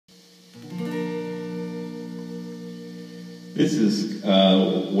This is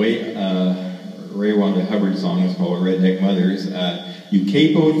Ray Wanda Hubbard song. It's called Redneck Mothers. You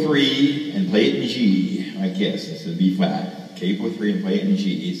capo 3 and play it in G, I guess. This is B flat. Capo 3 and play it in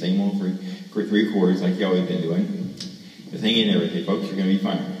G. Same old three chords like you always been doing. Just hang in there with you, folks. You're going to be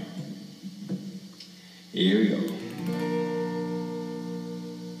fine. Here we go.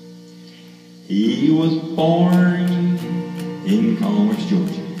 He was born in Commerce,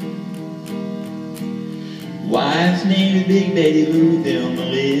 Georgia. Wife's name is Big Betty Lou Thelma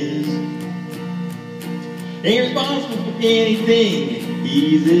Liz. Ain't responsible for anything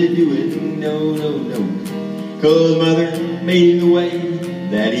he's a-doing, no, no, no. 'Cause mother made him the way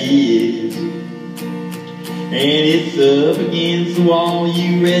that he is. And it's up against the wall,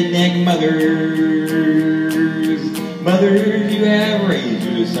 you redneck mothers. Mothers, you have raised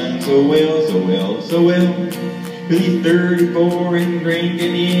your son so well, so well, so well. 'Cause he's 34 and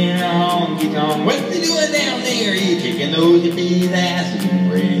drinking in a honky-tonk. What's he doing down there? He's kicking those hippies' asses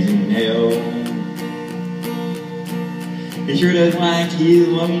and raising hell. He sure doesn't like his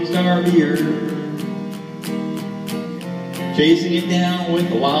Lone Star beer, chasing it down with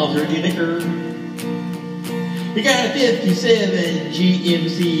the Wild Turkey liquor. He got a 57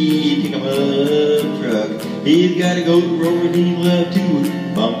 GMC pick-em-up truck. He's got a gold road he loved to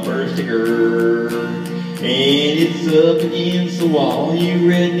bumper sticker. And it's up against the wall, you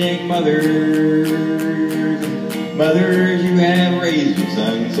redneck mothers. Mothers, you have raised your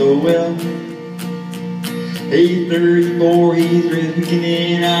son so well. He's 34, he's drinking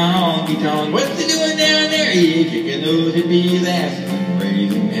in a honky-tonk. What's he doing down there? He's kicking those hippies' asses and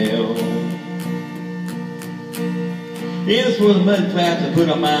raising hell. This was the mud flaps I put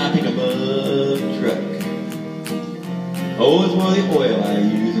on my pick-em-up truck. Oh, it's for the oil I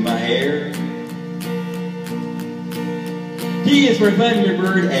use in my hair. T is for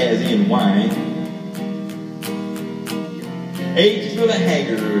Thunderbird, as in wine. H is for the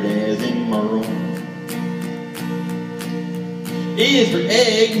haggard, as in Merle. E is for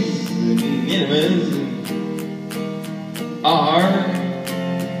eggs and enemas. R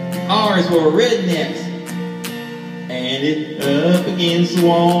is for rednecks. And it's up against the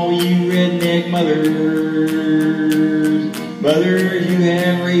wall, you redneck mothers. Mothers, you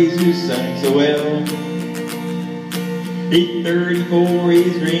have raised your son so well. He's 34,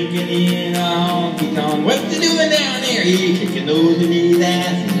 he's drinking in a honky-tonk. What's he doing down there? He's kicking those hippies'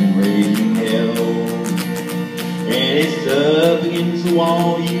 asses and raising hell. And it's up against the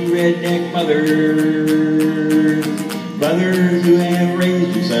wall, you redneck mothers. Mothers who have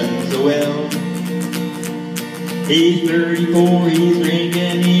raised your son so well. He's 34, he's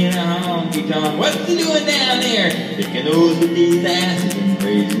drinking in a honky-tonk. What's he doing down there? Kicking those hippies' asses and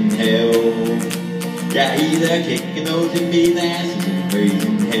raising hell. Yeah, he's kicking those hippies' asses and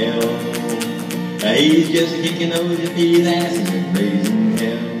raising hell. He's just kicking those hippies' asses and raising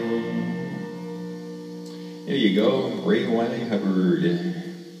hell. There you go, Ray Wanda Hubbard.